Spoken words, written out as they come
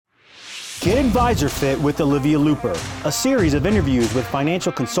Get Advisor Fit with Olivia Looper, a series of interviews with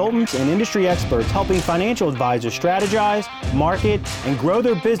financial consultants and industry experts helping financial advisors strategize, market, and grow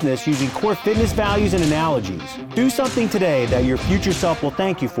their business using core fitness values and analogies. Do something today that your future self will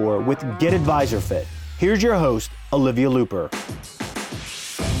thank you for with Get Advisor Fit. Here's your host, Olivia Looper.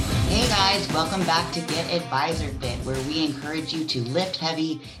 Hey guys, welcome back to Get Advisor Fit, where we encourage you to lift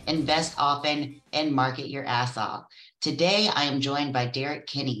heavy, invest often, and market your ass off. Today, I am joined by Derrick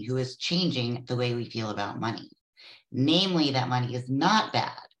Kinney, who is changing the way we feel about money. Namely, that money is not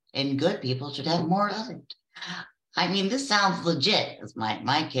bad, and good people should have more of it. I mean, this sounds legit, as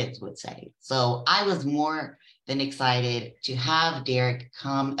my kids would say. So I was more than excited to have Derrick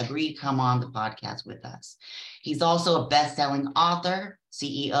agree to come on the podcast with us. He's also a best-selling author,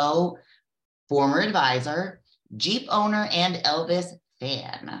 CEO, former advisor, Jeep owner, and Elvis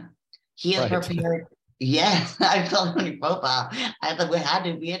fan. He is prepared. Yes, I felt on your profile. I thought we had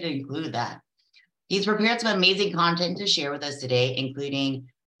to include that. He's prepared some amazing content to share with us today, including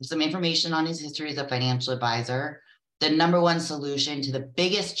some information on his history as a financial advisor, the number one solution to the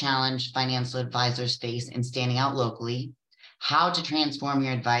biggest challenge financial advisors face in standing out locally, how to transform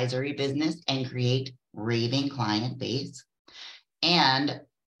your advisory business and create raving client base, and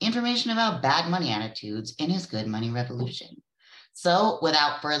information about bad money attitudes in his Good Money Revolution. So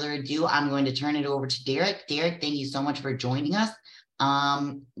without further ado, I'm going to turn it over to Derrick. Derrick, thank you so much for joining us.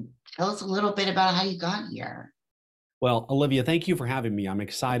 Tell us a little bit about how you got here. Well, Olivia, thank you for having me. I'm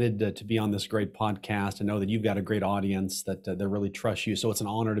excited to be on this great podcast and know that you've got a great audience that really trusts you. So it's an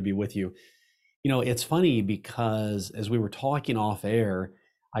honor to be with you. You know, it's funny because as we were talking off air,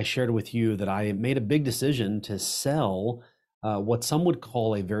 I shared with you that I made a big decision to sell what some would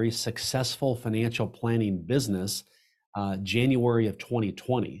call a very successful financial planning business January of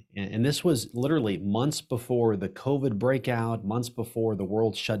 2020. And this was literally months before the COVID breakout, months before the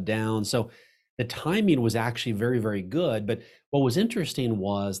world shut down. So the timing was actually very, very good. But what was interesting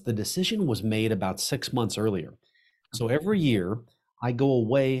was the decision was made about 6 months earlier. So every year I go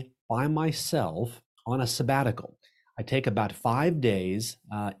away by myself on a sabbatical. I take about 5 days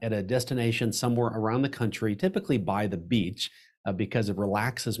at a destination somewhere around the country, typically by the beach, because it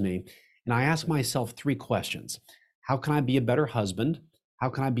relaxes me. And I ask myself 3 questions. How can I be a better husband? How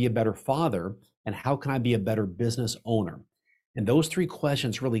can I be a better father? And how can I be a better business owner? And those 3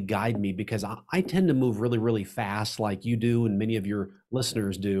 questions really guide me because I tend to move really, really fast like you do and many of your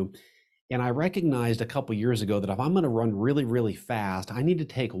listeners do. And I recognized a couple years ago that if I'm going to run really, really fast, I need to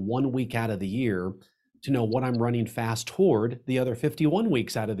take 1 week out of the year to know what I'm running fast toward the other 51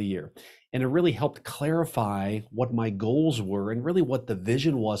 weeks out of the year. And it really helped clarify what my goals were and really what the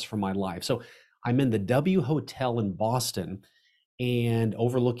vision was for my life. So I'm in the W Hotel in Boston and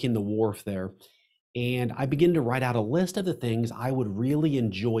overlooking the wharf there. And I begin to write out a list of the things I would really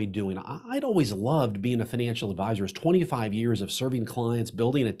enjoy doing. I'd always loved being a financial advisor. It's 25 years of serving clients,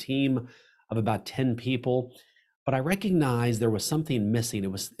 building a team of about 10 people. But I recognized there was something missing.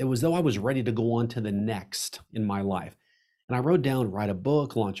 It was though I was ready to go on to the next in my life. And I wrote down, write a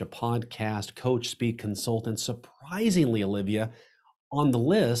book, launch a podcast, coach, speak, consultant. Surprisingly, Olivia, on the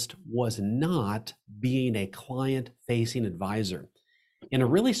list was not being a client-facing advisor. And it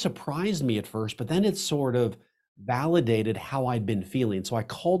really surprised me at first, but then it sort of validated how I'd been feeling. So I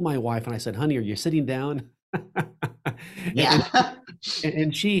called my wife and I said, honey, are you sitting down? Yeah.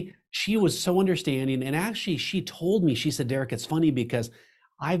 and she was so understanding. And actually, she told me, she said, Derrick, it's funny because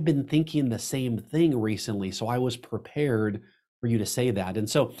I've been thinking the same thing recently. So I was prepared for you to say that. And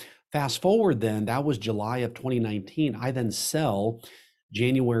so fast forward then, that was July of 2019. I then sell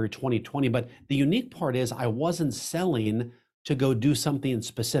January 2020. But the unique part is I wasn't selling to go do something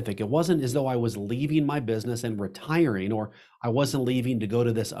specific. It wasn't as though I was leaving my business and retiring, or I wasn't leaving to go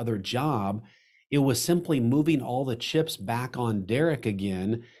to this other job. It was simply moving all the chips back on Derrick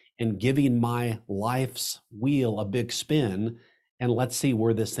again and giving my life's wheel a big spin. And let's see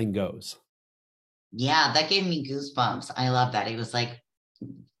where this thing goes. Yeah, that gave me goosebumps. I love that. It was like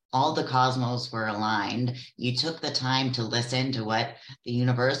all the cosmos were aligned. You took the time to listen to what the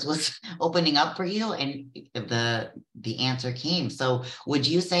universe was opening up for you, and the answer came. So would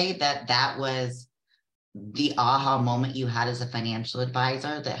you say that that was the aha moment you had as a financial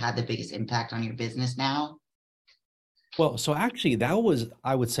advisor that had the biggest impact on your business now? Well, so actually that was,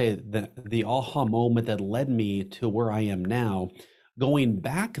 I would say, the aha moment that led me to where I am now. Going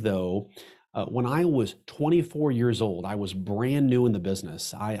back though, when I was 24 years old, I was brand new in the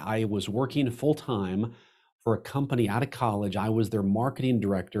business. I was working full time for a company out of college. I was their marketing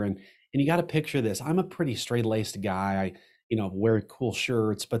director. And you got to picture this. I'm a pretty straight-laced guy. Wear cool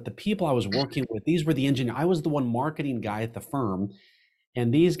shirts. But the people I was working with, these were the engineers. I was the one marketing guy at the firm.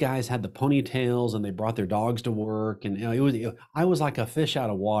 And these guys had the ponytails and they brought their dogs to work. And I was like a fish out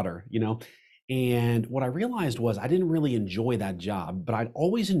of water, you know. And what I realized was I didn't really enjoy that job, but I'd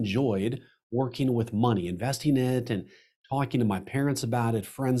always enjoyed working with money, investing it and talking to my parents about it,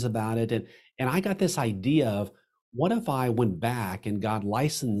 friends about it. And I got this idea of what if I went back and got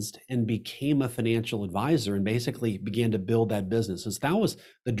licensed and became a financial advisor and basically began to build that business. And so that was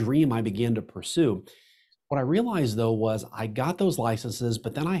the dream I began to pursue. What I realized though was I got those licenses,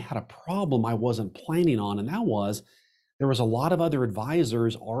 but then I had a problem I wasn't planning on, and that was there was a lot of other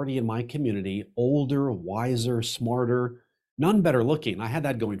advisors already in my community, older, wiser, smarter, none better looking. I had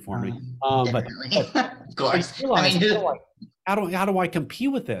that going for me. Definitely. Of I course. I realized, mean, how do I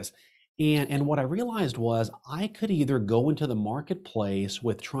compete with this? And what I realized was I could either go into the marketplace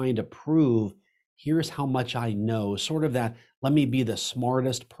with trying to prove, here's how much I know, sort of that let me be the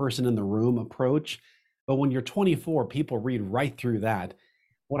smartest person in the room approach. But when you're 24, people read right through that.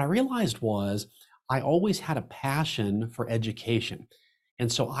 What I realized was I always had a passion for education.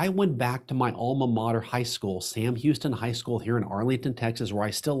 And so I went back to my alma mater high school, Sam Houston High School here in Arlington, Texas, where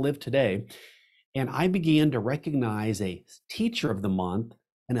I still live today. And I began to recognize a teacher of the month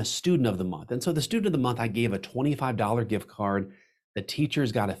and a student of the month. And so the student of the month, I gave a $25 gift card. The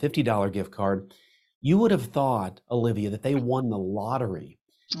teachers got a $50 gift card. You would have thought, Olivia, that they won the lottery.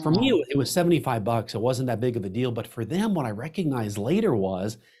 For me, oh, it was 75 bucks. It wasn't that big of a deal. But for them, what I recognized later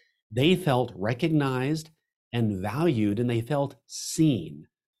was they felt recognized and valued, and they felt seen.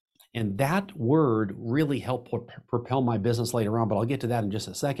 And that word really helped propel my business later on, but I'll get to that in just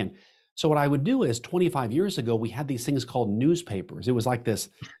a second. So what I would do is 25 years ago, we had these things called newspapers. It was like this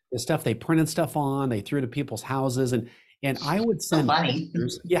stuff they printed stuff on, they threw to people's houses, and I would so send funny.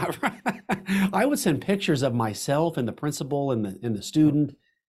 pictures. Yeah, right. I would send pictures of myself and the principal and the student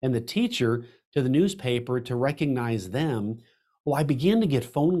and the teacher to the newspaper to recognize them. Well, I began to get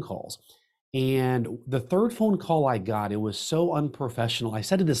phone calls. And the third phone call I got, it was so unprofessional. I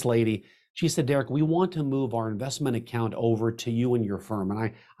said to this lady, she said, Derrick, we want to move our investment account over to you and your firm.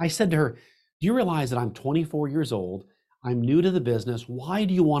 And I said to her, do you realize that I'm 24 years old? I'm new to the business. Why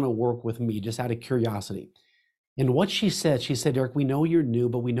do you want to work with me? Just out of curiosity. And what she said, Derrick, we know you're new,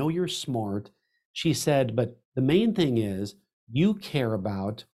 but we know you're smart. She said, but the main thing is you care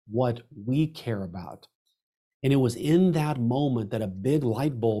about what we care about. And it was in that moment that a big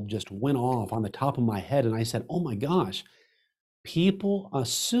light bulb just went off on the top of my head. And I said, oh my gosh, people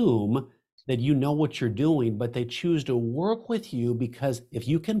assume that you know what you're doing, but they choose to work with you because if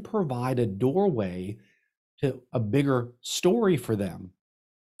you can provide a doorway to a bigger story for them,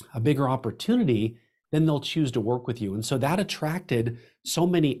 a bigger opportunity, then they'll choose to work with you. And so that attracted so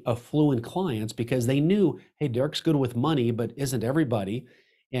many affluent clients because they knew, hey, Derrick's good with money, but isn't everybody?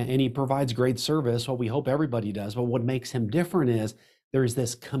 And he provides great service. Well, we hope everybody does. But what makes him different is there's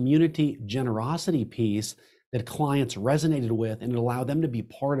this community generosity piece that clients resonated with, and it allowed them to be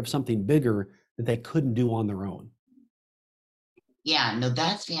part of something bigger that they couldn't do on their own. Yeah, no,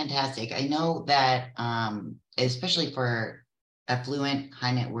 that's fantastic. I know that especially for affluent,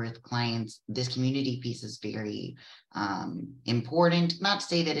 high net worth clients, this community piece is very important. Not to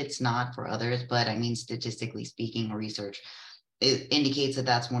say that it's not for others, but I mean, statistically speaking, research it indicates that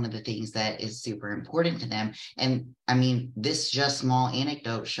that's one of the things that is super important to them. And I mean, this just small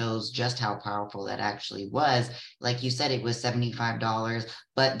anecdote shows just how powerful that actually was. Like you said, it was $75,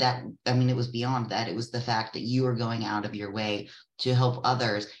 but that, I mean, it was beyond that. It was the fact that you were going out of your way to help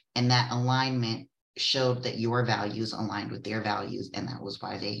others. And that alignment showed that your values aligned with their values. And that was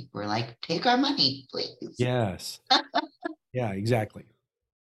why they were like, take our money, please. Yes. Yeah, exactly.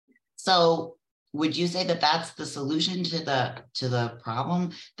 So would you say that that's the solution to the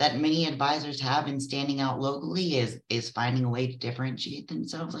problem that many advisors have in standing out locally is finding a way to differentiate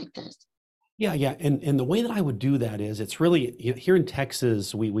themselves like this? Yeah, yeah. And the way that I would do that is it's really here in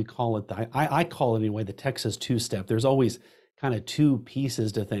Texas, we call it I call it anyway, the Texas two-step. There's always kind of two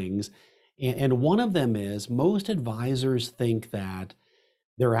pieces to things. And one of them is most advisors think that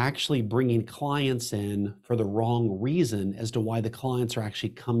they're actually bringing clients in for the wrong reason as to why the clients are actually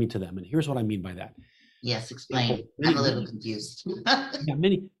coming to them. And here's what I mean by that. Yes, explain. I'm a little confused. Yeah,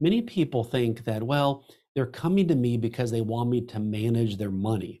 many people think that, well, they're coming to me because they want me to manage their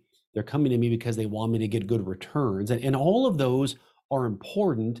money. They're coming to me because they want me to get good returns. And all of those are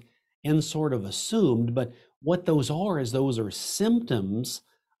important and sort of assumed, but what those are is those are symptoms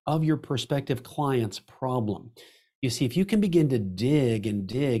of your prospective client's problem. You see, if you can begin to dig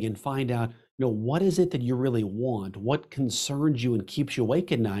and find out, what is it that you really want? What concerns you and keeps you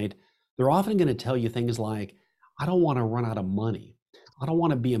awake at night? They're often going to tell you things like, I don't want to run out of money. I don't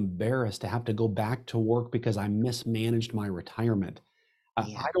want to be embarrassed to have to go back to work because I mismanaged my retirement.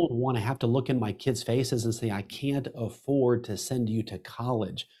 Yeah. I don't want to have to look in my kids' faces and say, I can't afford to send you to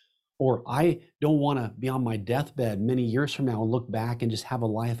college. Or I don't want to be on my deathbed many years from now and look back and just have a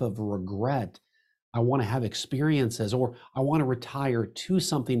life of regret. I want to have experiences, or I want to retire to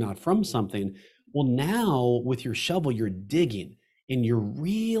something, not from something. Well, now with your shovel, you're digging and you're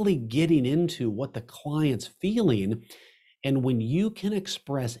really getting into what the client's feeling. And when you can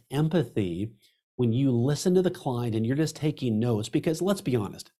express empathy, when you listen to the client and you're just taking notes, because let's be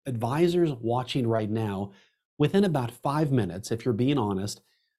honest, advisors watching right now, within about 5 minutes, if you're being honest,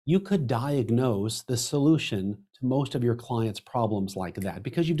 you could diagnose the solution to most of your clients' problems like that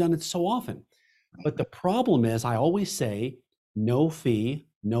because you've done it so often. Right. But the problem is, I always say, no fee,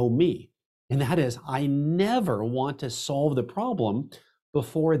 no me. And that is, I never want to solve the problem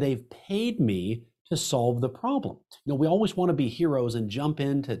before they've paid me to solve the problem. We always want to be heroes and jump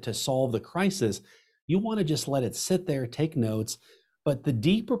in to solve the crisis. You want to just let it sit there, take notes. But the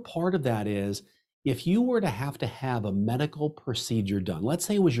deeper part of that is, if you were to have a medical procedure done, let's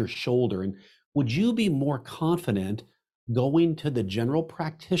say it was your shoulder, and would you be more confident going to the general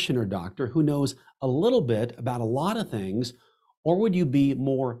practitioner doctor who knows a little bit about a lot of things, or would you be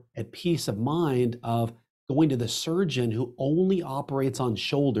more at peace of mind of going to the surgeon who only operates on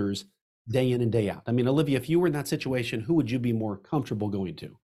shoulders day in and day out? I mean, Olivia, if you were in that situation, who would you be more comfortable going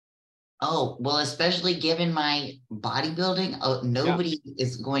to? Oh, well, especially given my bodybuilding, Yeah. nobody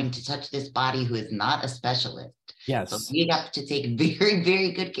is going to touch this body who is not a specialist. So Yes. you have to take very,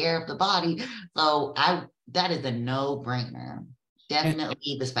 very good care of the body. So that is a no-brainer. And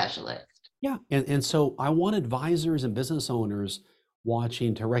Definitely the specialist. yeah, and so I want advisors and business owners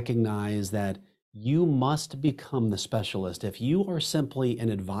watching to recognize that you must become the specialist. If you are simply an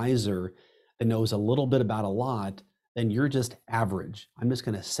advisor that knows a little bit about a lot, then you're just average. I'm just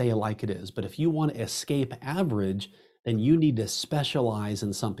going to say it like it is. But if you want to escape average, then you need to specialize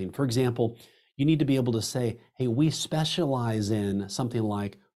in something. For example, you need to be able to say, hey, we specialize in something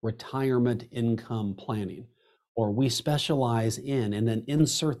like retirement income planning, or we specialize in, and then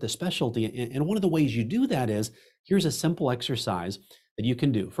insert the specialty. And one of the ways you do that is, here's a simple exercise that you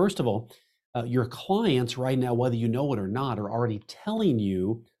can do. First of all, your clients right now, whether you know it or not, are already telling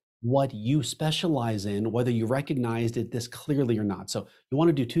you what you specialize in, whether you recognized it this clearly or not. So you want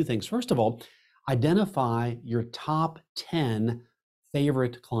to do two things. First of all, identify your top 10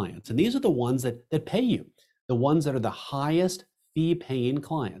 favorite clients. And these are the ones that pay you, the ones that are the highest fee paying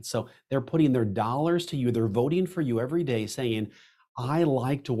clients. So they're putting their dollars to you. They're voting for you every day saying, I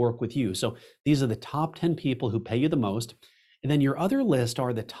like to work with you. So these are the top 10 people who pay you the most. And then your other list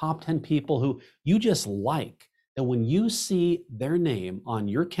are the top 10 people who you just like. And when you see their name on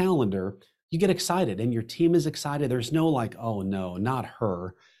your calendar, you get excited and your team is excited. There's no like, oh no, not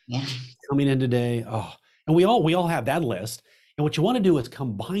her Yeah. coming in today. Oh, and we all have that list. And what you want to do is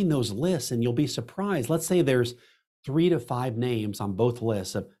combine those lists, and you'll be surprised. Let's say there's 3 to 5 names on both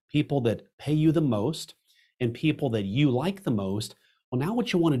lists of people that pay you the most and people that you like the most. Well, now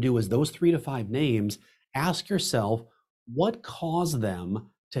what you want to do is those 3 to 5 names, ask yourself, what caused them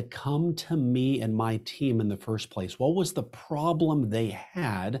to come to me and my team in the first place? What was the problem they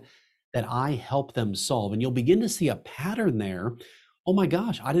had that I helped them solve? And you'll begin to see a pattern there. Oh my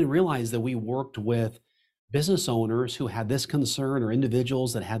gosh, I didn't realize that we worked with business owners who had this concern or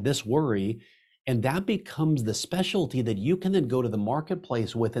individuals that had this worry. And that becomes the specialty that you can then go to the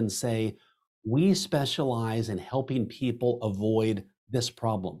marketplace with and say, we specialize in helping people avoid this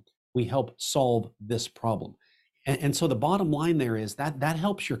problem. We help solve this problem. And so the bottom line there is that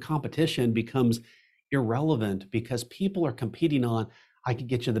helps your competition becomes irrelevant because people are competing on, I could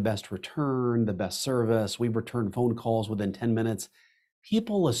get you the best return, the best service. We return phone calls within 10 minutes.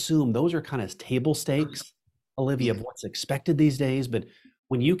 People assume those are kind of table stakes, Olivia, Yeah. of what's expected these days. But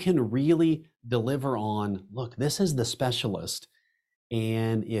when you can really deliver on, look, this is the specialist.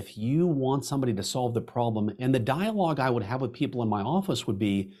 And if you want somebody to solve the problem, and the dialogue I would have with people in my office would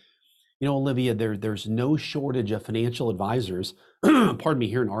be, Olivia, there's no shortage of financial advisors, pardon me,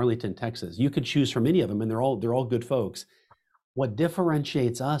 here in Arlington, Texas. You could choose from any of them, and they're all good folks. What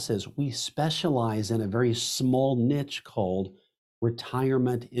differentiates us is we specialize in a very small niche called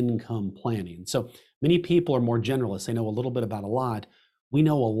retirement income planning. So many people are more generalists. They know a little bit about a lot. We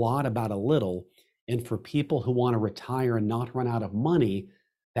know a lot about a little. And for people who want to retire and not run out of money,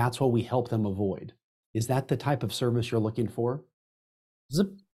 that's what we help them avoid. Is that the type of service you're looking for? Zip.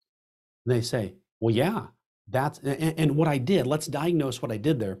 And they say, well, yeah, and what I did, let's diagnose what I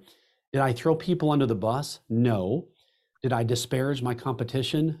did there. Did I throw people under the bus? No. Did I disparage my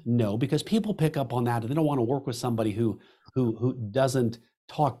competition? No, because people pick up on that and they don't want to work with somebody who doesn't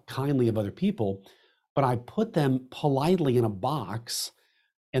talk kindly of other people. But I put them politely in a box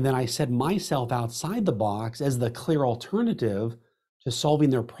And then I set myself outside the box as the clear alternative to solving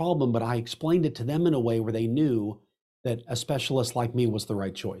their problem, but I explained it to them in a way where they knew that a specialist like me was the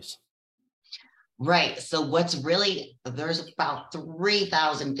right choice. Right. So what's really, there's about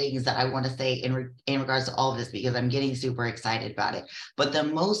 3,000 things that I want to say in regards to all of this, because I'm getting super excited about it. But the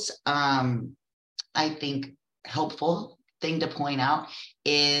most, I think, helpful thing to point out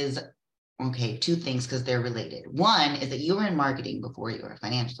is, okay, two things, because they're related. One is that you were in marketing before you were a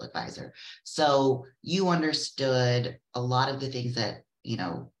financial advisor. So you understood a lot of the things that,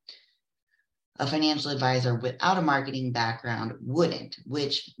 a financial advisor without a marketing background wouldn't,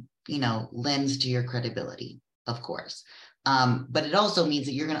 which, lends to your credibility, of course. But it also means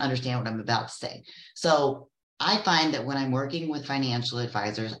that you're going to understand what I'm about to say. So I find that when I'm working with financial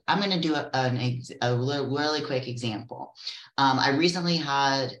advisors, I'm going to do a really quick example. I recently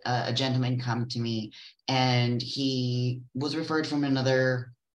had a gentleman come to me, and he was referred from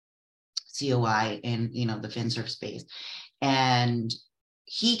another COI in, the FinServ space. And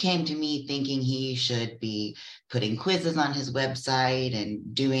he came to me thinking he should be putting quizzes on his website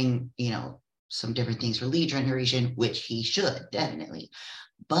and doing, some different things for lead generation, which he should definitely.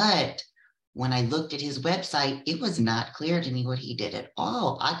 But when I looked at his website, it was not clear to me what he did at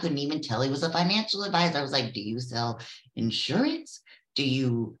all. I couldn't even tell he was a financial advisor. I was like, do you sell insurance? Do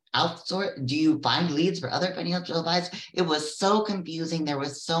you outsource? Do you find leads for other financial advisors? It was so confusing. There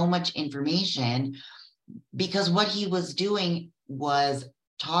was so much information, because what he was doing was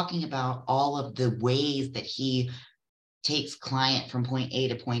talking about all of the ways that he takes client from point A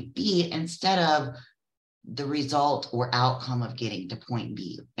to point B instead of the result or outcome of getting to point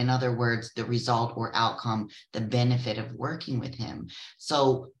B. In other words, the result or outcome, the benefit of working with him.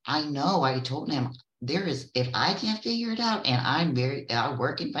 So I told him, if I can't figure it out, and I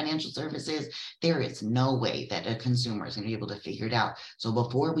work in financial services, there is no way that a consumer is going to be able to figure it out. So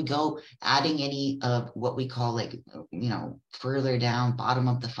before we go adding any of what we call further down, bottom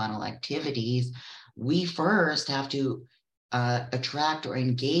of the funnel activities, we first have to attract or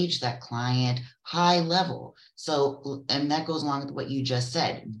engage that client high level. So, and that goes along with what you just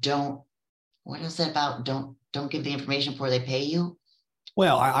said. What is it about? Don't give the information before they pay you.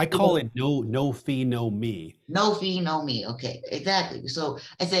 Well, I call it no fee, no me. No fee, no me. Okay, exactly. So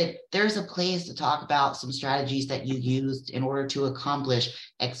I said, there's a place to talk about some strategies that you used in order to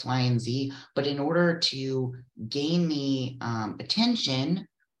accomplish X, Y, and Z. But in order to gain the attention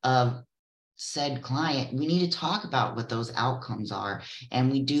of said client, we need to talk about what those outcomes are. And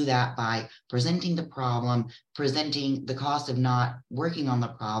we do that by presenting the problem, presenting the cost of not working on the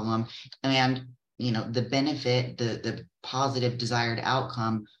problem, and the benefit, the positive desired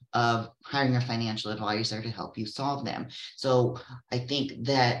outcome of hiring a financial advisor to help you solve them. So I think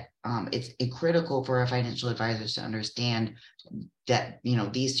that it's critical for our financial advisors to understand that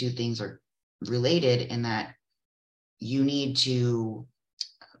these two things are related, and that you need to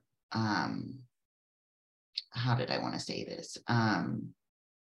how did I want to say this?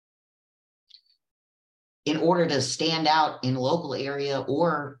 In order to stand out in local area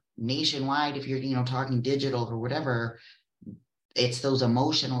or nationwide, if you're talking digital or whatever, it's those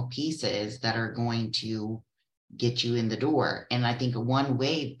emotional pieces that are going to get you in the door. And I think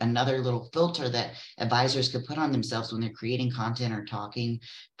another little filter that advisors could put on themselves when they're creating content or talking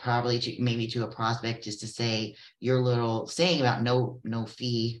maybe to a prospect, is to say your little saying about no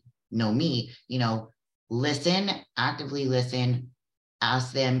fee, no me, actively listen,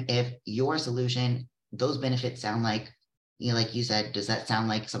 ask them if your solution, those benefits sound like, like you said, does that sound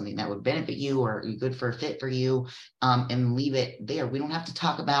like something that would benefit you or good for a fit for you? And leave it there. We don't have to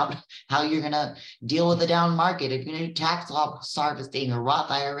talk about how you're going to deal with the down market. If you're going to do tax loss harvesting or Roth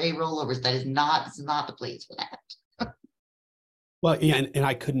IRA rollovers, this is not the place for that. Well, yeah, and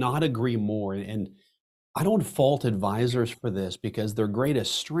I could not agree more. And I don't fault advisors for this, because their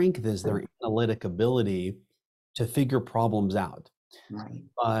greatest strength is their analytic ability to figure problems out. Right.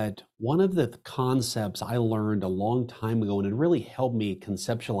 But one of the concepts I learned a long time ago, and it really helped me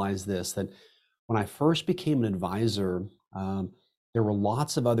conceptualize this, that when I first became an advisor, there were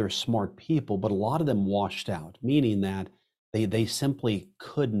lots of other smart people, but a lot of them washed out, meaning that they simply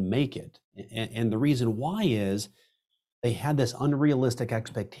couldn't make it. And the reason why is they had this unrealistic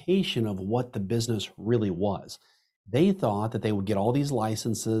expectation of what the business really was. They thought that they would get all these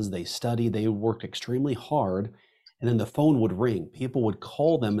licenses, they studied, they worked extremely hard, and then the phone would ring. People would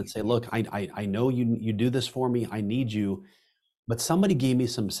call them and say, look, I know you do this for me, I need you. But somebody gave me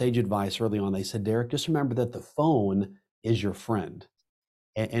some sage advice early on. They said, Derrick, just remember that the phone is your friend.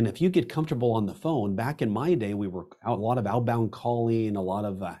 And if you get comfortable on the phone, back in my day, we were a lot of outbound calling, a lot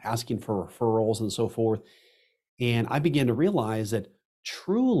of asking for referrals and so forth. And I began to realize that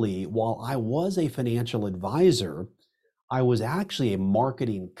truly, while I was a financial advisor, I was actually a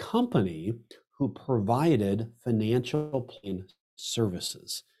marketing company who provided financial planning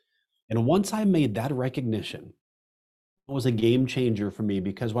services. And once I made that recognition, it was a game changer for me,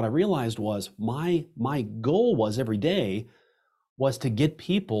 because what I realized was my goal was every day was to get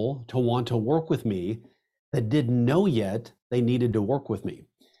people to want to work with me that didn't know yet they needed to work with me.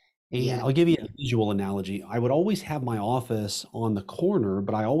 And Yeah. I'll give you a visual analogy. I would always have my office on the corner,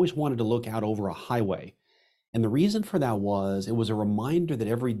 but I always wanted to look out over a highway. And the reason for that was it was a reminder that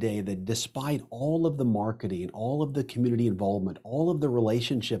every day, that despite all of the marketing, all of the community involvement, all of the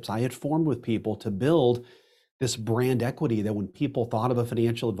relationships I had formed with people to build this brand equity, that when people thought of a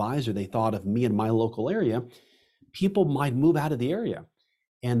financial advisor, they thought of me in my local area, people might move out of the area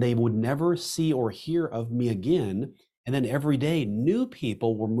and they would never see or hear of me again. And then every day, new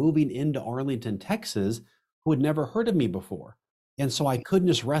people were moving into Arlington, Texas, who had never heard of me before. And so I couldn't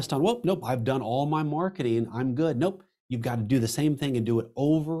just rest on, well, nope, I've done all my marketing, I'm good. Nope, you've got to do the same thing and do it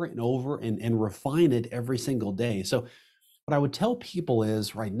over and over and refine it every single day. So what I would tell people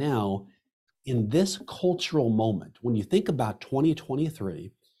is right now, in this cultural moment, when you think about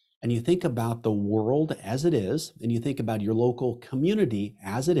 2023 and you think about the world as it is, and you think about your local community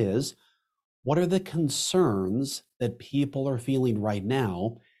as it is, what are the concerns that people are feeling right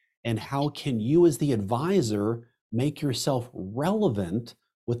now? And how can you, as the advisor, make yourself relevant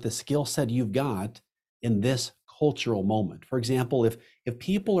with the skill set you've got in this cultural moment? For example, if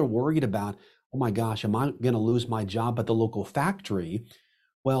people are worried about, oh my gosh, am I going to lose my job at the local factory?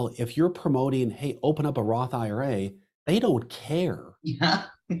 Well, if you're promoting, hey, open up a Roth IRA, they don't care. Yeah.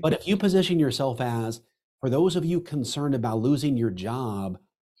 But if you position yourself as, for those of you concerned about losing your job,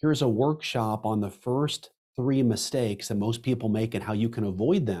 here's a workshop on the first 3 mistakes that most people make and how you can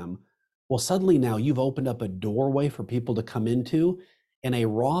avoid them. Well, suddenly now you've opened up a doorway for people to come into, and a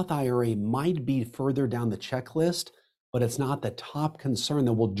Roth IRA might be further down the checklist, but it's not the top concern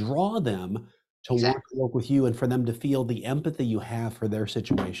that will draw them to want Exactly. to work with you and for them to feel the empathy you have for their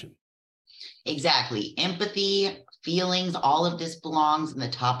situation. Exactly. Empathy, feelings, all of this belongs in the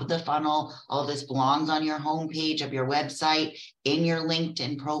top of the funnel. All of this belongs on your homepage of your website, in your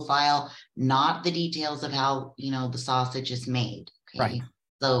LinkedIn profile, not the details of how, the sausage is made. Right. Okay.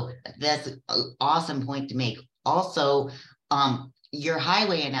 So that's an awesome point to make. Also, your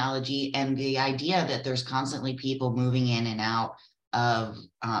highway analogy and the idea that there's constantly people moving in and out of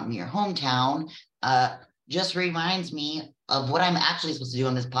your hometown just reminds me of what I'm actually supposed to do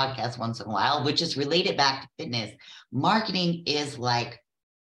on this podcast once in a while, which is related back to fitness. Marketing is like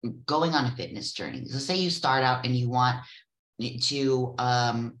going on a fitness journey. So say you start out and you want to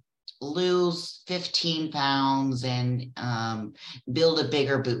lose 15 pounds and build a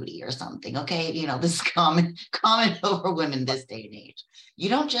bigger booty or something. Okay. This is common over women this day and age. You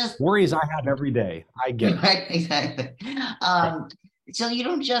don't just Worries I have every day. I get it. right, exactly. Right. So you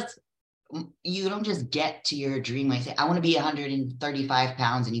don't just get to your dream. Like say, I want to be 135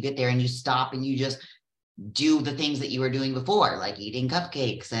 pounds, and you get there and you stop and you just do the things that you were doing before, like eating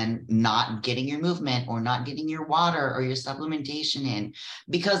cupcakes and not getting your movement or not getting your water or your supplementation in,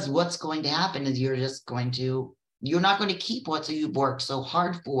 because what's going to happen is you're not going to keep what you've worked so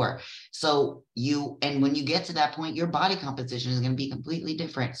hard for. So when you get to that point, your body composition is going to be completely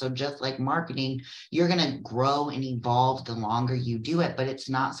different. So just like marketing, you're going to grow and evolve the longer you do it, but it's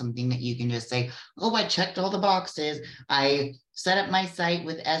not something that you can just say, oh, I checked all the boxes. I set up my site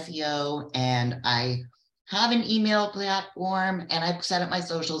with SEO and I have an email platform and I've set up my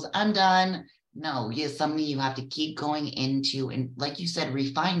socials. I'm done. No, yes, something you have to keep going into. And like you said,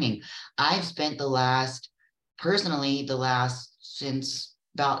 refining. I've spent since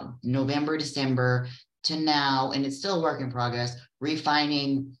about November, December to now, and it's still a work in progress,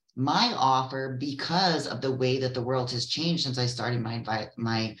 refining my offer because of the way that the world has changed since I started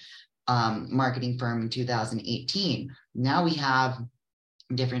my marketing firm in 2018. Now we have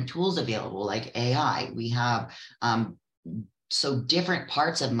different tools available like AI. We have so different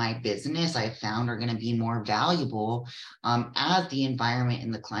parts of my business I found are going to be more valuable as the environment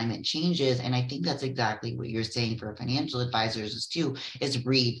and the climate changes. And I think that's exactly what you're saying for financial advisors is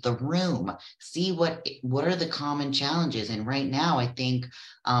read the room, see what are the common challenges. And right now, I think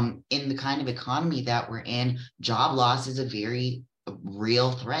in the kind of economy that we're in, job loss is a very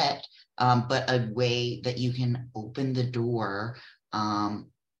real threat, but a way that you can open the door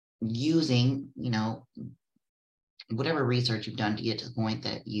using, whatever research you've done to get to the point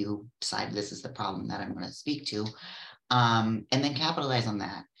that you decide this is the problem that I'm going to speak to, and then capitalize on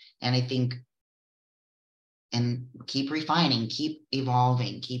that. And I think, and keep refining, keep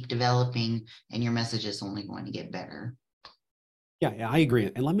evolving, keep developing, and your message is only going to get better. Yeah, I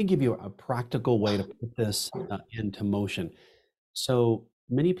agree. And let me give you a practical way to put this into motion. So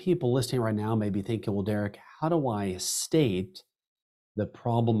many people listening right now may be thinking, well, Derrick, how do I state the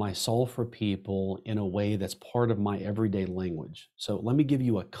problem I solve for people in a way that's part of my everyday language? So let me give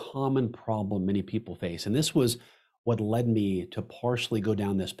you a common problem many people face. And this was what led me to partially go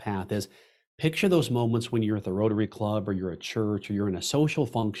down this path is picture those moments when you're at the Rotary Club or you're at church or you're in a social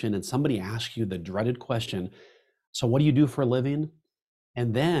function and somebody asks you the dreaded question, so what do you do for a living?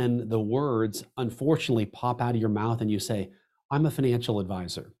 And then the words unfortunately pop out of your mouth and you say, I'm a financial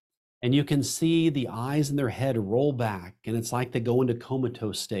advisor. And you can see the eyes in their head roll back and it's like they go into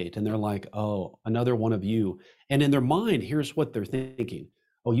comatose state and they're like, oh, another one of you. And in their mind, here's what they're thinking.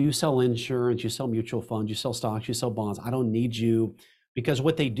 Oh, you sell insurance, you sell mutual funds, you sell stocks, you sell bonds. I don't need you. Because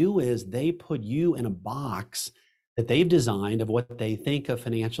what they do is they put you in a box that they've designed of what they think a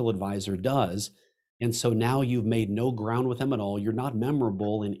financial advisor does. And so now you've made no ground with them at all. You're not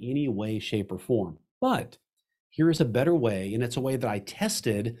memorable in any way, shape, or form. But here's a better way, and it's a way that I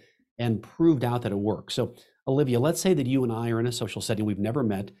tested and proved out that it works. So, Olivia, let's say that you and I are in a social setting, we've never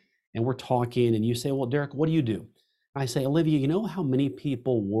met, and we're talking, and you say, well, Derrick, what do you do? I say, Olivia, you know how many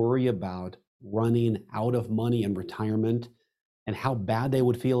people worry about running out of money in retirement and how bad they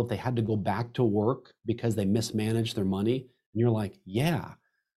would feel if they had to go back to work because they mismanaged their money? And you're like, yeah.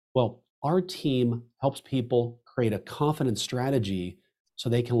 Well, our team helps people create a confident strategy so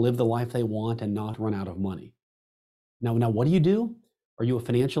they can live the life they want and not run out of money. Now, what do you do? Are you a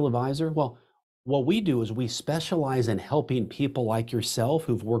financial advisor? Well, what we do is we specialize in helping people like yourself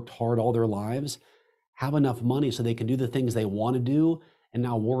who've worked hard all their lives have enough money so they can do the things they want to do and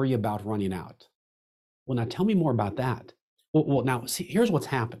not worry about running out. Well, now tell me more about that. Well, now see, here's what's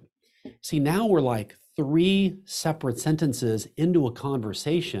happened. See, now we're like three separate sentences into a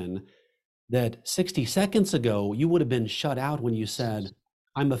conversation that 60 seconds ago, you would have been shut out when you said,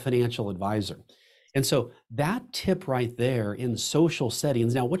 I'm a financial advisor. And so that tip right there in social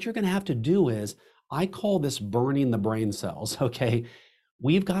settings. Now, what you're going to have to do is, I call this burning the brain cells. Okay.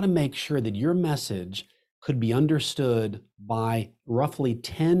 We've got to make sure that your message could be understood by roughly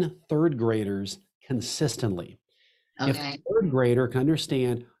 10 third graders consistently. If a Okay. third grader can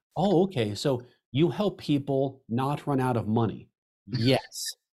understand, oh, okay, so you help people not run out of money. Yes,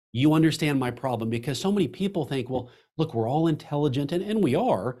 you understand my problem, because so many people think, well, look, we're all intelligent, and we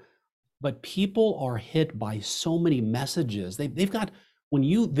are, but people are hit by so many messages. They've got, when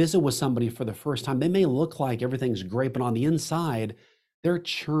you visit with somebody for the first time, they may look like everything's great, but on the inside, they're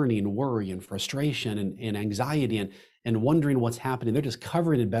churning worry and frustration and anxiety and wondering what's happening. They're just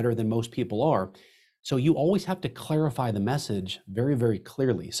covering it better than most people are. So you always have to clarify the message very, very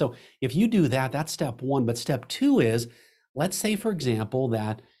clearly. So if you do that, that's step one. But step two is, let's say, for example,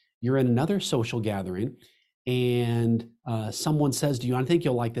 that you're in another social gathering and someone says to you, I think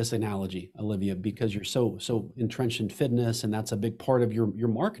you'll like this analogy, Olivia, because you're so entrenched in fitness and that's a big part of your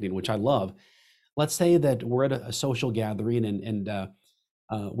marketing, which I love. Let's say that we're at a social gathering and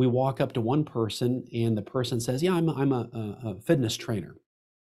we walk up to one person and the person says, yeah, I'm a fitness trainer.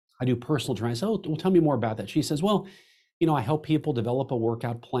 I do personal training. I said, oh, well, tell me more about that. She says, well, I help people develop a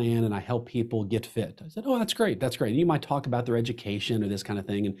workout plan and I help people get fit. I said, oh, that's great. That's great. And you might talk about their education or this kind of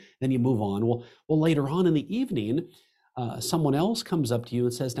thing. And then you move on. Well, later on in the evening, someone else comes up to you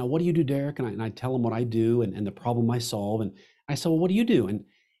and says, now, what do you do, Derrick? And I tell them what I do and the problem I solve. And I said, well, what do you do?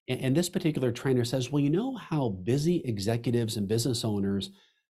 And this particular trainer says, well, you know how busy executives and business owners,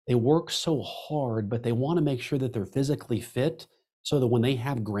 they work so hard, but they want to make sure that they're physically fit so that when they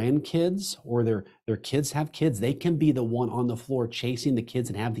have grandkids or their kids have kids, they can be the one on the floor chasing the kids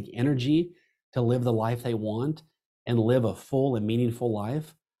and have the energy to live the life they want and live a full and meaningful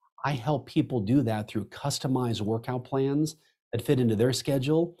life. I help people do that through customized workout plans that fit into their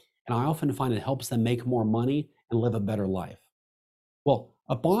schedule. And I often find it helps them make more money and live a better life. Well,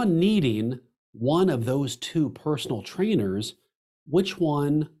 upon needing one of those two personal trainers, which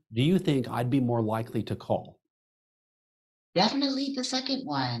one do you think I'd be more likely to call? Definitely the second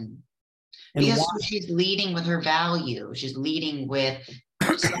one. And Because why? she's leading with her value. She's leading with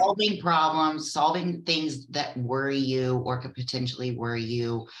solving problems, solving things that worry you or could potentially worry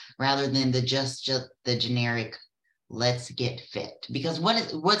you, rather than the just the generic let's get fit. Because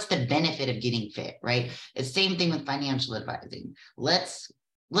what's the benefit of getting fit, right? It's the same thing with financial advising. Let's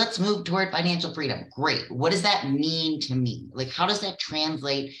move toward financial freedom. Great. What does that mean to me? Like, how does that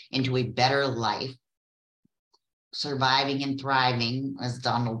translate into a better life, surviving and thriving, as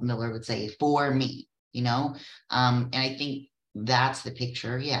Donald Miller would say, for me, and I think that's the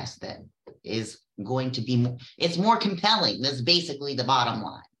picture, yes, that is going to be it's more compelling. That's basically the bottom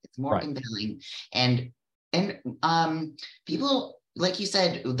line. It's more Right. compelling. And And people, like you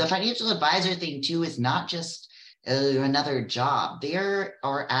said, the financial advisor thing too is not just another job. There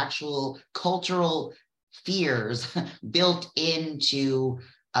are actual cultural fears built into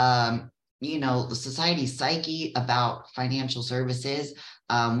the society's psyche about financial services.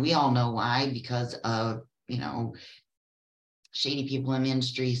 We all know why, because of shady people in the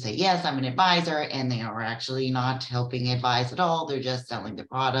industry say, yes, I'm an advisor, and they are actually not helping advise at all. They're just selling the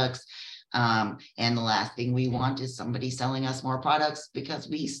products. And the last thing we want is somebody selling us more products because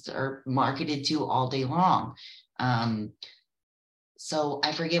we are marketed to all day long. So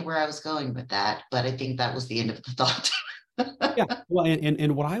I forget where I was going with that, but I think that was the end of the thought. Yeah. Well,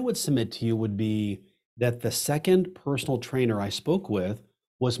 and what I would submit to you would be that the second personal trainer I spoke with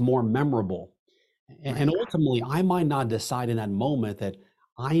was more memorable. And Right. ultimately, I might not decide in that moment that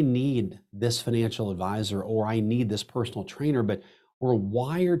I need this financial advisor or I need this personal trainer, but we're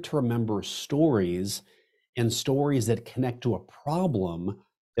wired to remember stories and stories that connect to a problem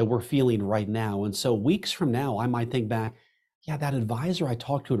that we're feeling right now. And so weeks from now, I might think back, yeah, that advisor I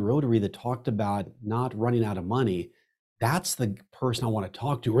talked to at Rotary that talked about not running out of money, that's the person I want to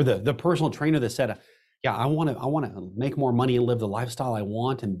talk to, or the personal trainer that said, yeah, I want to make more money and live the lifestyle I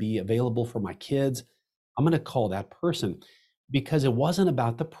want and be available for my kids. I'm going to call that person, because it wasn't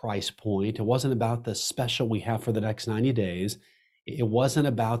about the price point. It wasn't about the special we have for the next 90 days. It wasn't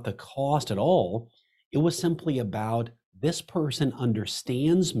about the cost at all. It was simply about this person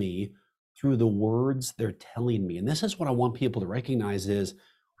understands me through the words they're telling me. And this is what I want people to recognize is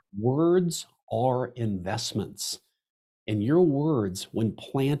words are investments. And your words, when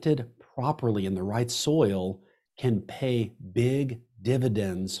planted properly in the right soil, can pay big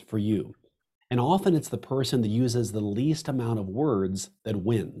dividends for you. And often it's the person that uses the least amount of words that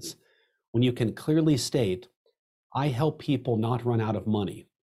wins. When you can clearly state, I help people not run out of money.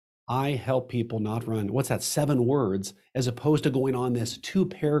 I help people not run, what's that, 7 words, as opposed to going on this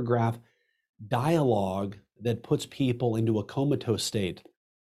 2-paragraph dialogue that puts people into a comatose state.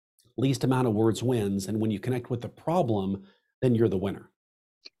 Least amount of words wins. And when you connect with the problem, then you're the winner.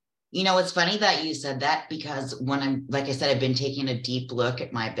 It's funny that you said that, because like I said, I've been taking a deep look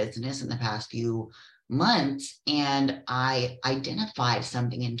at my business in the past few months, and I identified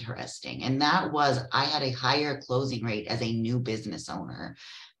something interesting. And that was, I had a higher closing rate as a new business owner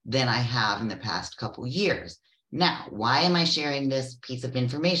than I have in the past couple of years. Now, why am I sharing this piece of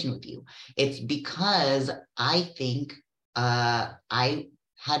information with you? It's because I think I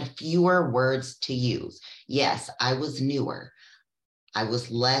had fewer words to use. Yes, I was newer. I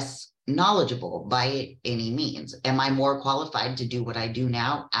was less knowledgeable by any means. Am I more qualified to do what I do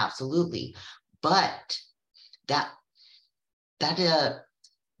now? Absolutely. But that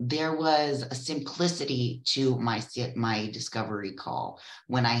there was a simplicity to my discovery call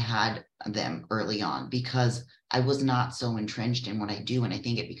when I had them early on, because I was not so entrenched in what I do. And I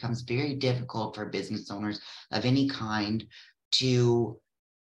think it becomes very difficult for business owners of any kind to,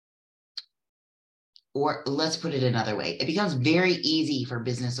 or let's put it another way, it becomes very easy for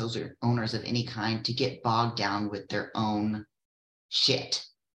business owners of any kind to get bogged down with their own shit,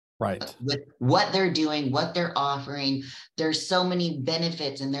 Right. with what they're doing, what they're offering. There's so many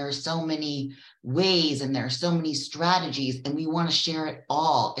benefits, and there are so many ways, and there are so many strategies, and we want to share it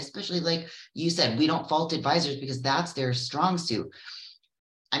all. Especially, like you said, we don't fault advisors because that's their strong suit.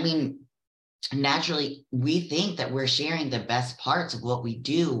 I mean, naturally, we think that we're sharing the best parts of what we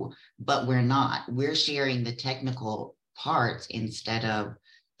do, but we're not. We're sharing the technical parts instead of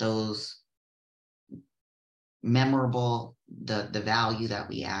those memorable, the value that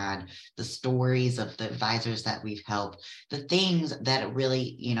we add, the stories of the advisors that we've helped, the things that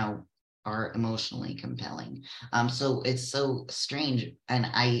really, are emotionally compelling. So it's so strange. And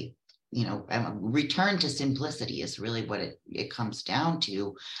return to simplicity is really what it comes down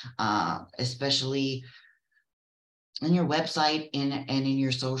to, especially in your website and in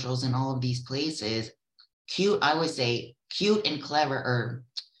your socials and all of these places. I always say cute and clever, or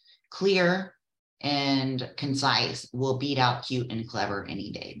clear and concise, will beat out cute and clever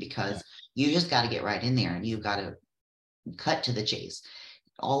any day, because you just got to get right in there and you've got to cut to the chase.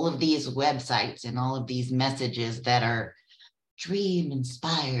 All of these websites and all of these messages that are dream,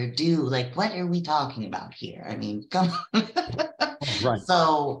 inspire, do, like, what are we talking about here? I mean, come on. Right.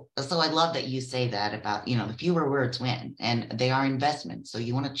 So I love that you say that about, the fewer words win, and they are investments. So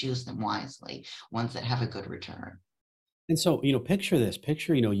you want to choose them wisely, ones that have a good return. And so, picture this,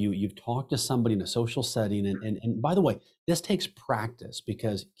 you've talked to somebody in a social setting. And by the way, this takes practice,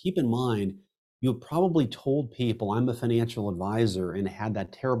 because keep in mind, you probably told people I'm a financial advisor and had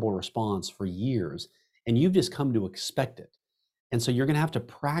that terrible response for years, and you've just come to expect it. And so you're going to have to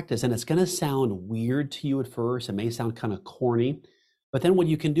practice, and it's going to sound weird to you at first. It may sound kind of corny, but then what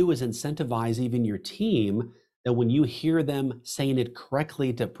you can do is incentivize even your team that when you hear them saying it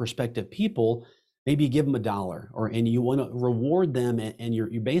correctly to prospective people, maybe you give them $1 and you want to reward them, and you're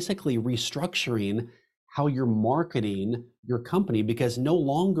basically restructuring how you're marketing your company, because no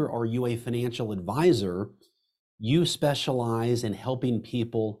longer are you a financial advisor. You specialize in helping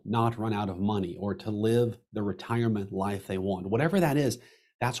people not run out of money or to live the retirement life they want. Whatever that is,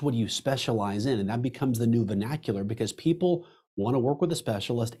 that's what you specialize in. And that becomes the new vernacular, because people want to work with a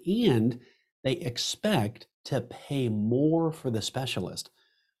specialist and they expect to pay more for the specialist.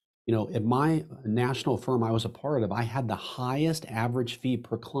 You know, at my national firm I was a part of, I had the highest average fee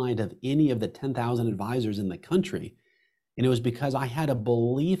per client of any of the 10,000 advisors in the country. And it was because I had a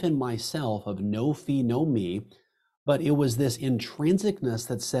belief in myself of no fee, no me. But it was this intrinsicness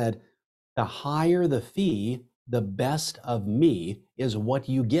that said, the higher the fee, the best of me is what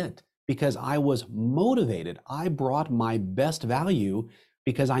you get, because I was motivated. I brought my best value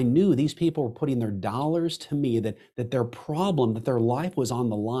because I knew these people were putting their dollars to me, that their problem, that their life was on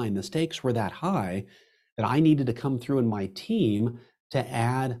the line. The stakes were that high that I needed to come through in my team to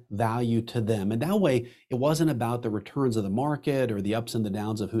add value to them. And that way, it wasn't about the returns of the market or the ups and the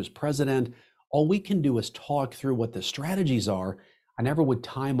downs of who's president. All we can do is talk through what the strategies are. I never would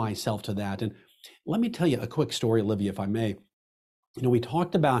tie myself to that. And let me tell you a quick story, Olivia, if I may. You know, we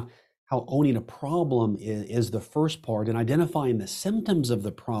talked about how owning a problem is the first part, and identifying the symptoms of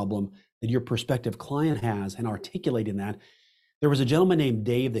the problem that your prospective client has and articulating that. There was a gentleman named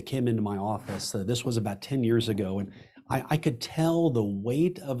Dave that came into my office. This was about 10 years ago. And I could tell the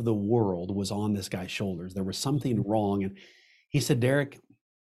weight of the world was on this guy's shoulders. There was something wrong. And he said, Derrick,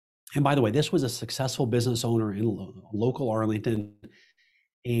 and by the way, this was a successful business owner in local Arlington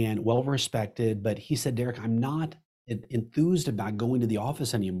and well-respected. But he said, Derrick, I'm not enthused about going to the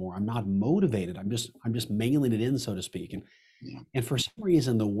office anymore. I'm not motivated. I'm just mailing it in, so to speak. And for some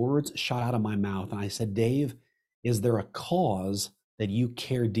reason, the words shot out of my mouth. And I said, Dave, is there a cause that you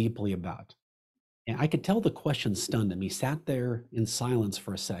care deeply about? And I could tell the question stunned him. He sat there in silence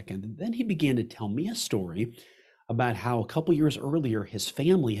for a second. And then he began to tell me a story about how a couple years earlier, his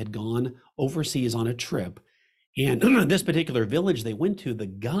family had gone overseas on a trip. And this particular village they went to, the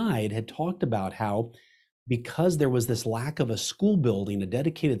guide had talked about how, because there was this lack of a school building, a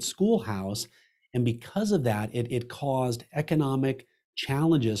dedicated schoolhouse, and because of that, it caused economic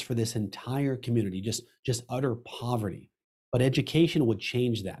challenges for this entire community, just utter poverty. But education would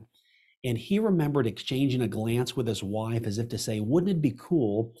change that. And he remembered exchanging a glance with his wife as if to say, wouldn't it be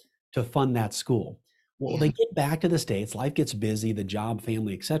cool to fund that school? Well, they get back to the States, life gets busy, the job,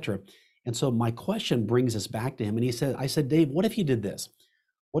 family, etc. And so my question brings us back to him. And I said, Dave, what if you did this?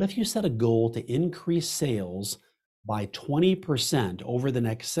 What if you set a goal to increase sales by 20% over the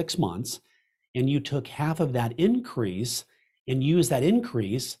next 6 months, and you took half of that increase and used that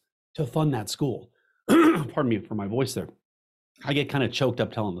increase to fund that school? Pardon me for my voice there. I get kind of choked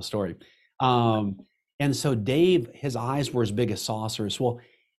up telling the story. And so Dave, his eyes were as big as saucers. Well,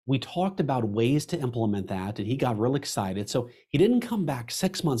 we talked about ways to implement that, and he got real excited. So he didn't come back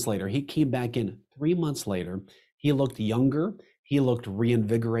 6 months later. He came back in 3 months later. He looked younger. He looked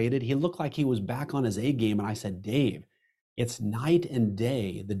reinvigorated. He looked like he was back on his A game. And I said, Dave, it's night and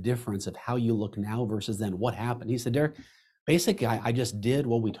day, the difference of how you look now versus then. What happened? He said, Derrick, basically, I just did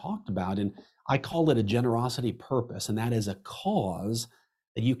what we talked about. And I call it a generosity purpose. And that is a cause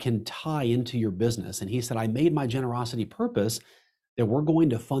that you can tie into your business. And he said, I made my generosity purpose that we're going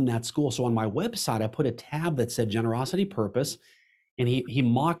to fund that school. So on my website, I put a tab that said generosity purpose. And he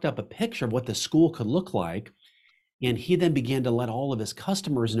mocked up a picture of what the school could look like. And he then began to let all of his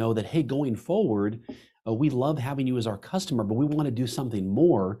customers know that, hey, going forward, we love having you as our customer, but we want to do something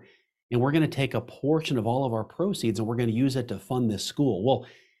more. And we're going to take a portion of all of our proceeds and we're going to use it to fund this school. Well,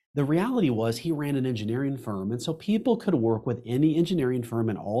 the reality was he ran an engineering firm. And so people could work with any engineering firm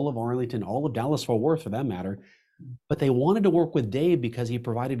in all of Arlington, all of Dallas-Fort Worth for that matter. But they wanted to work with Dave because he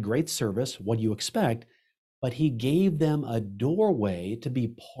provided great service, what you expect, but he gave them a doorway to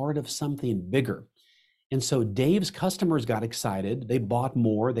be part of something bigger. And so Dave's customers got excited. They bought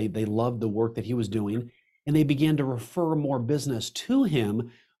more. They loved the work that he was doing, and they began to refer more business to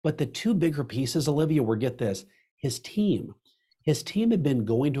him. But the two bigger pieces, Olivia, were, get this, his team. His team had been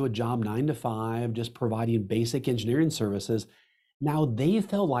going to a job 9 to 5, just providing basic engineering services. Now they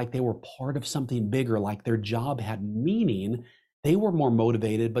felt like they were part of something bigger, like their job had meaning. They were more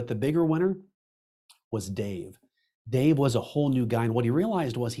motivated, but the bigger winner was Dave. Dave was a whole new guy. And what he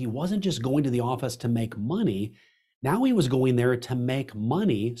realized was he wasn't just going to the office to make money. Now he was going there to make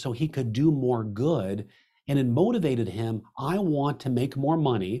money so he could do more good And it motivated him. I want to make more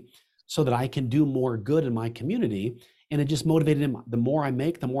money so that I can do more good in my community. And it just motivated him. The more I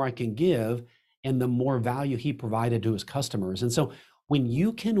make, the more I can give, and the more value he provided to his customers. And so when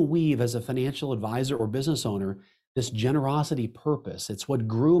you can weave as a financial advisor or business owner this generosity purpose, it's what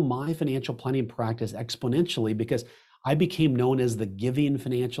grew my financial planning practice exponentially, because I became known as the giving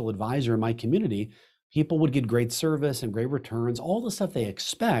financial advisor in my community. People would get great service and great returns, all the stuff they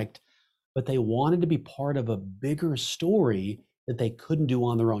expect, but they wanted to be part of a bigger story that they couldn't do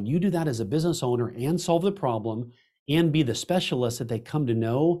on their own. You do that as a business owner and solve the problem and be the specialist that they come to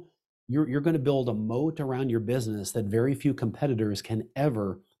know. You're going to build a moat around your business that very few competitors can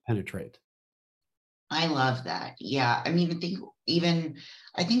ever penetrate. I love that. Yeah. I mean,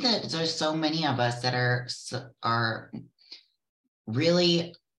 I think that there's so many of us that are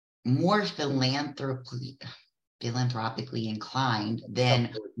really more philanthropically inclined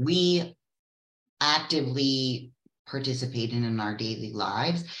than we actively participate in our daily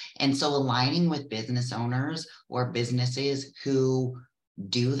lives. And so aligning with business owners or businesses who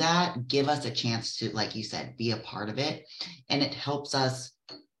do that give us a chance to, like you said, be a part of it. And it helps us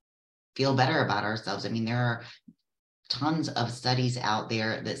feel better about ourselves. I mean, there are tons of studies out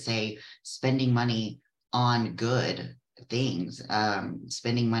there that say spending money on good things,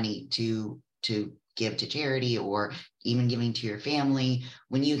 spending money to give to charity, or even giving to your family,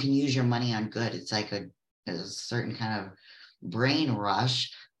 when you can use your money on good, it's like a certain kind of brain rush.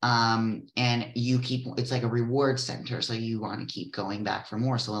 And it's like a reward center. So you want to keep going back for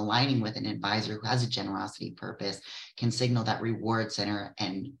more. So aligning with an advisor who has a generosity purpose can signal that reward center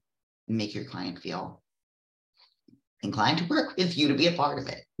and make your client feel inclined to work with you, to be a part of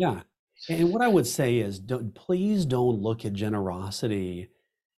it. Yeah. And what I would say is, please don't look at generosity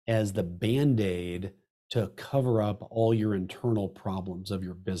as the Band-Aid to cover up all your internal problems of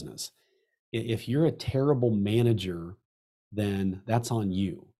your business. If you're a terrible manager, then that's on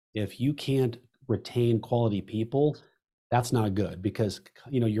you. If you can't retain quality people, that's not good, because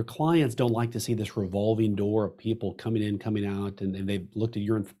your clients don't like to see this revolving door of people coming in, coming out, and they've looked at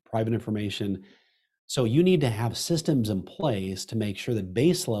your private information. So you need to have systems in place to make sure that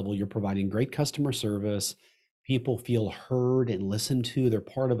base level, you're providing great customer service. People feel heard and listened to. They're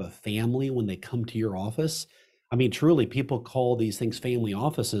part of a family when they come to your office. I mean, truly, people call these things family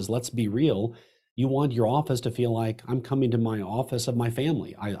offices. Let's be real. You want your office to feel like I'm coming to my office of my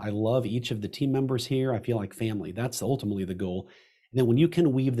family. I love each of the team members here. I feel like family. That's ultimately the goal. And then when you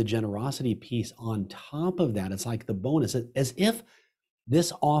can weave the generosity piece on top of that, it's like the bonus, as if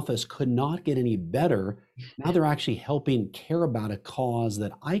this office could not get any better. Now they're actually helping care about a cause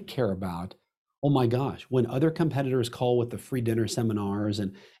that I care about. Oh my gosh, when other competitors call with the free dinner seminars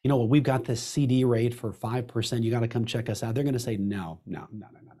and, we've got this CD rate for 5%, you got to come check us out. They're going to say, no.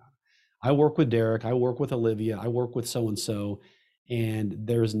 I work with Derrick, I work with Olivia, I work with so-and-so, and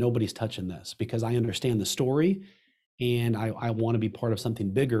there's nobody's touching this, because I understand the story and I want to be part of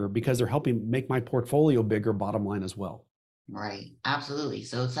something bigger, because they're helping make my portfolio bigger, bottom line as well. Right. Absolutely.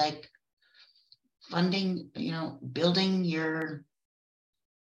 So it's like funding, building your,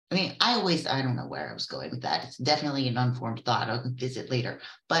 I don't know where I was going with that. It's definitely an unformed thought. I'll visit later.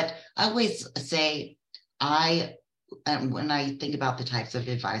 But I always say, when I think about the types of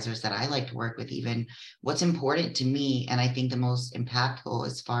advisors that I like to work with, even what's important to me, and I think the most impactful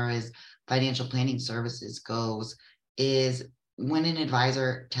as far as financial planning services goes, is when an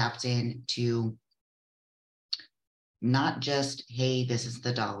advisor taps into not just, hey, this is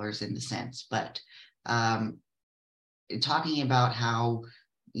the dollars and the cents, but talking about how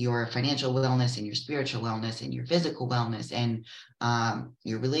your financial wellness and your spiritual wellness and your physical wellness and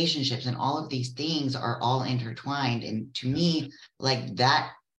your relationships and all of these things are all intertwined. And to me, like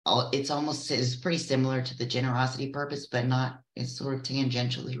that, it's pretty similar to the generosity purpose, but it's sort of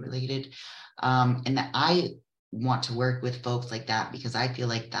tangentially related. And that I want to work with folks like that, because I feel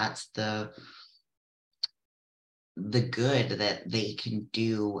like that's the good that they can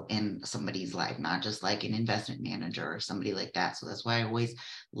do in somebody's life, not just like an investment manager or somebody like that. So that's why I always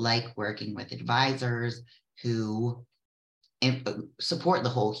like working with advisors who support the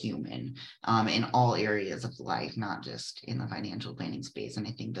whole human in all areas of life, not just in the financial planning space. And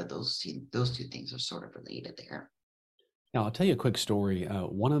I think that those two things are sort of related there. Now, I'll tell you a quick story.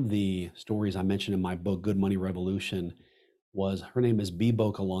 One of the stories I mentioned in my book, Good Money Revolution, her name is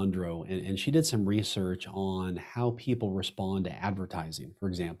Bibo Calandro, and she did some research on how people respond to advertising, for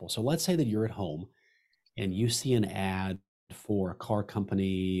example. So let's say that you're at home and you see an ad for a car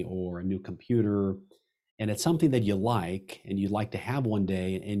company or a new computer, and it's something that you like and you'd like to have one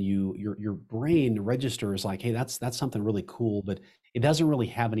day, and your brain registers like, hey, that's something really cool, but it doesn't really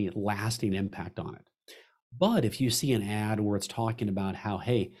have any lasting impact on it. But if you see an ad where it's talking about how,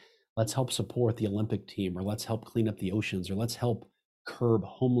 hey, let's help support the Olympic team, or let's help clean up the oceans, or let's help curb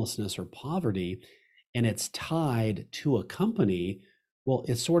homelessness or poverty, and it's tied to a company, well,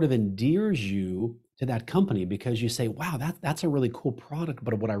 it sort of endears you to that company because you say, wow, that's a really cool product.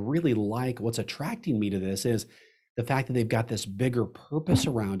 But what I really like, what's attracting me to this is the fact that they've got this bigger purpose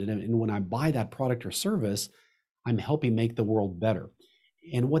around it. And when I buy that product or service, I'm helping make the world better.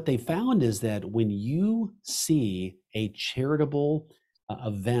 And what they found is that when you see a charitable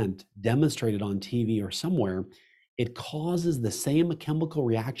event demonstrated on TV or somewhere, it causes the same chemical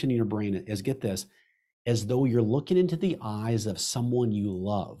reaction in your brain as, get this, as though you're looking into the eyes of someone you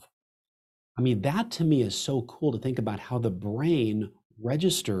love. I mean, that to me is so cool to think about how the brain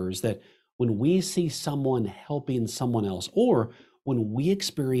registers that when we see someone helping someone else, or when we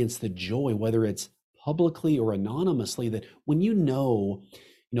experience the joy, whether it's publicly or anonymously, that when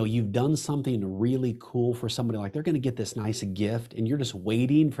you've done something really cool for somebody, like they're going to get this nice gift and you're just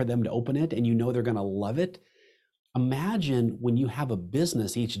waiting for them to open it and they're going to love it. Imagine when you have a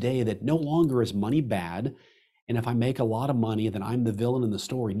business each day that no longer is money bad. And if I make a lot of money, then I'm the villain in the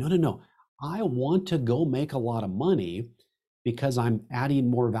story. No, no, no. I want to go make a lot of money because I'm adding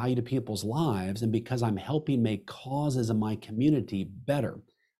more value to people's lives and because I'm helping make causes in my community better.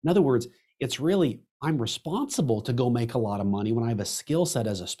 In other words, it's really, I'm responsible to go make a lot of money when I have a skill set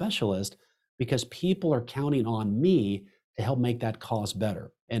as a specialist because people are counting on me to help make that cause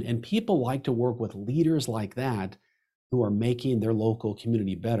better. And people like to work with leaders like that who are making their local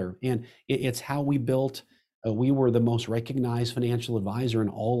community better. And it's how we built, we were the most recognized financial advisor in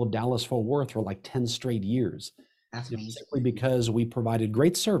all of Dallas-Fort Worth for like 10 straight years. That's amazing. Simply because we provided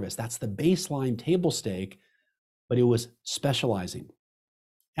great service. That's the baseline table stake, but it was specializing,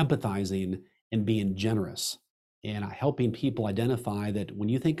 empathizing, and being generous. And helping people identify that when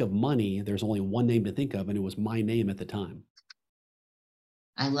you think of money, there's only one name to think of, and it was my name at the time.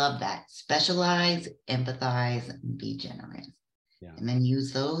 I love that. Specialize, empathize, and be generous. Yeah. And then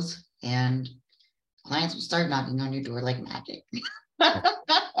use those, and clients will start knocking on your door like magic.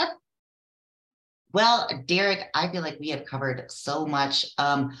 Well, Derrick, I feel like we have covered so much.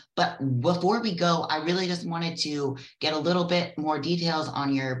 But before we go, I really just wanted to get a little bit more details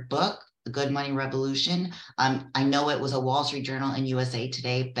on your book, The Good Money Revolution. I know it was a Wall Street Journal and USA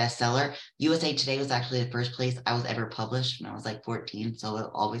Today bestseller. USA Today was actually the first place I was ever published when I was like 14, so it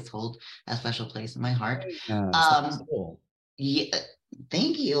always holds a special place in my heart. Cool. Yeah,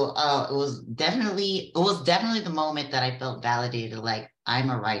 thank you. It was definitely the moment that I felt validated. Like,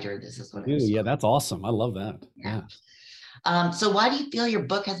 I'm a writer. This is what I was. Yeah, that's awesome. I love that. Yeah. So why do you feel your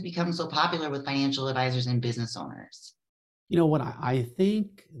book has become so popular with financial advisors and business owners? You know what? I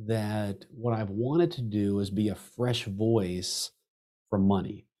think that what I've wanted to do is be a fresh voice for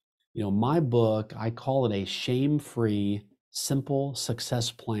money. My book, I call it a shame-free, simple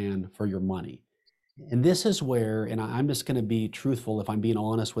success plan for your money. And this is where, and I'm just going to be truthful, if I'm being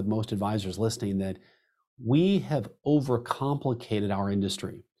honest with most advisors listening, that we have overcomplicated our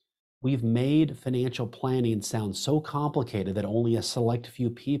industry. We've made financial planning sound so complicated that only a select few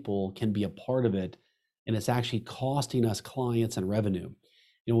people can be a part of it. And it's actually costing us clients and revenue.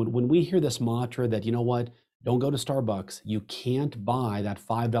 When we hear this mantra that, you know what, don't go to Starbucks, you can't buy that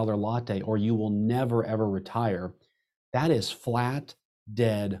 $5 latte or you will never, ever retire. That is flat,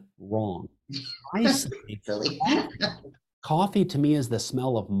 dead wrong. I say coffee to me is the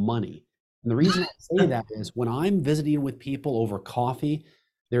smell of money. And the reason I say that is when I'm visiting with people over coffee,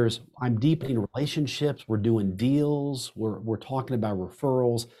 I'm deepening relationships, we're doing deals, we're talking about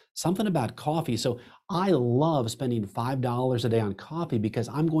referrals, something about coffee. So I love spending $5 a day on coffee because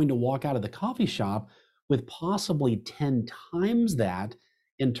I'm going to walk out of the coffee shop with possibly 10 times that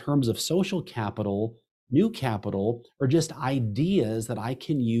in terms of social capital, new capital, or just ideas that I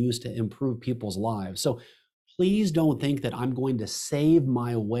can use to improve people's lives. So please don't think that I'm going to save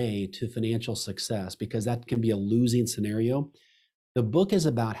my way to financial success because that can be a losing scenario. The book is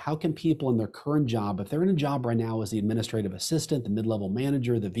about how can people in their current job, if they're in a job right now as the administrative assistant, the mid-level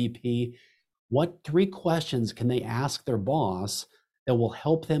manager, the VP, what 3 questions can they ask their boss that will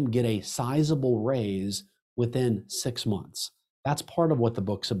help them get a sizable raise within 6 months? That's part of what the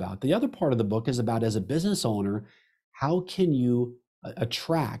book's about. The other part of the book is about, as a business owner, how can you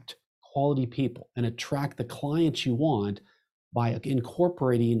attract quality people and attract the clients you want by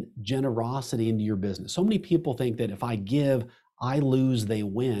incorporating generosity into your business. So many people think that if I give, I lose, they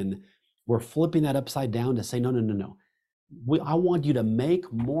win. We're flipping that upside down to say, no, no, no, no. I want you to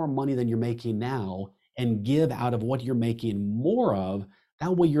make more money than you're making now and give out of what you're making more of.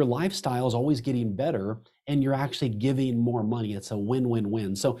 That way your lifestyle is always getting better and you're actually giving more money. It's a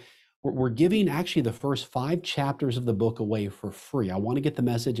win-win-win. So We're giving actually the first 5 chapters of the book away for free. I want to get the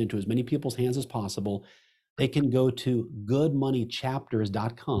message into as many people's hands as possible. They can go to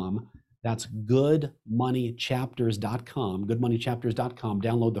goodmoneychapters.com. That's goodmoneychapters.com, goodmoneychapters.com.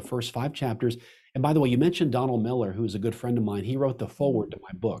 Download the first 5 chapters. And by the way, you mentioned Donald Miller, who's a good friend of mine. He wrote the foreword to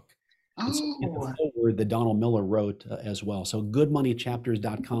my book. And so get the foreword that Donald Miller wrote as well. So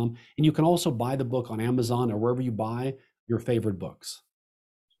goodmoneychapters.com. And you can also buy the book on Amazon or wherever you buy your favorite books.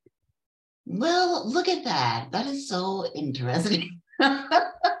 Well, look at that. That is so interesting.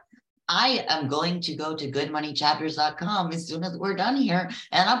 I am going to go to goodmoneychapters.com as soon as we're done here,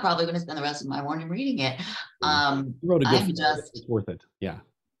 and I'm probably going to spend the rest of my morning reading it. You wrote a good book. It's worth it. Yeah.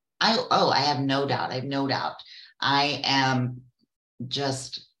 I have no doubt. I have no doubt.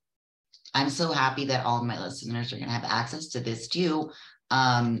 I'm so happy that all of my listeners are going to have access to this too.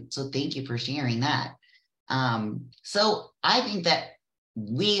 So thank you for sharing that. So I think that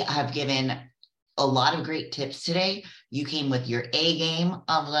we have given a lot of great tips today. You came with your A game,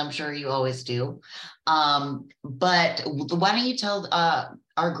 I'm sure you always do. But why don't you tell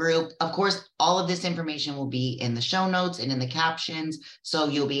our group, of course, all of this information will be in the show notes and in the captions, so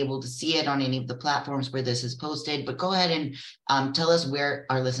you'll be able to see it on any of the platforms where this is posted. But go ahead and tell us where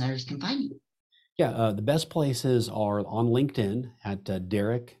our listeners can find you. Yeah, the best places are on LinkedIn at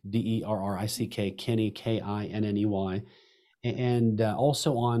Derrick, Derrick, Kinney, Kinney. And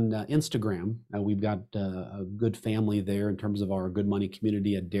also on Instagram, we've got a good family there in terms of our Good Money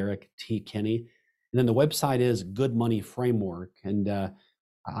community at Derrick T. Kinney. And then the website is Good Money Framework. And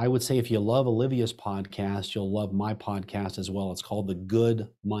I would say if you love Olivia's podcast, you'll love my podcast as well. It's called the Good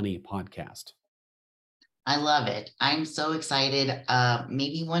Money Podcast. I love it. I'm so excited.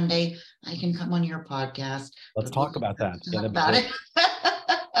 Maybe one day I can come on your podcast. Let's talk about that.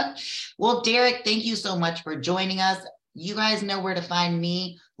 Well, Derrick, thank you so much for joining us. You guys know where to find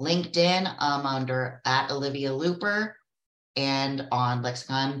me. LinkedIn, under @Olivia Looper, and on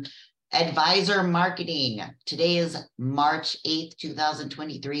Lexicon Advisor Marketing. Today is March 8th,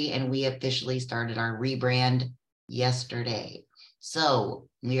 2023, and we officially started our rebrand yesterday. So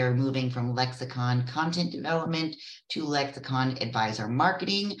we are moving from Lexicon Content Development to Lexicon Advisor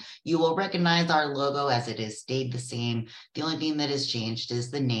Marketing. You will recognize our logo as it has stayed the same. The only thing that has changed is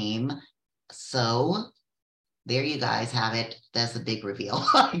the name. So there you guys have it. That's a big reveal,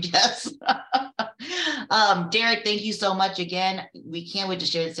 I guess. Derrick, thank you so much again. We can't wait to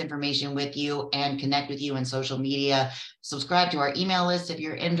share this information with you and connect with you in social media. Subscribe to our email list if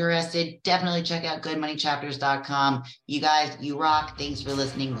you're interested. Definitely check out goodmoneychapters.com. You guys, you rock. Thanks for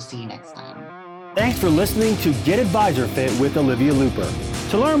listening. We'll see you next time. Thanks for listening to Get Advisor Fit with Olivia Looper.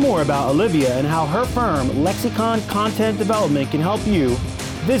 To learn more about Olivia and how her firm, Lexicon Content Development, can help you,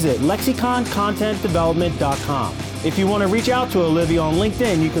 visit lexiconcontentdevelopment.com. If you want to reach out to Olivia on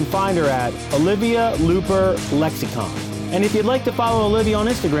LinkedIn, you can find her at Olivia Looper Lexicon. And if you'd like to follow Olivia on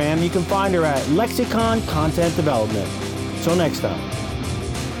Instagram, you can find her at Lexicon Content Development. Till next time.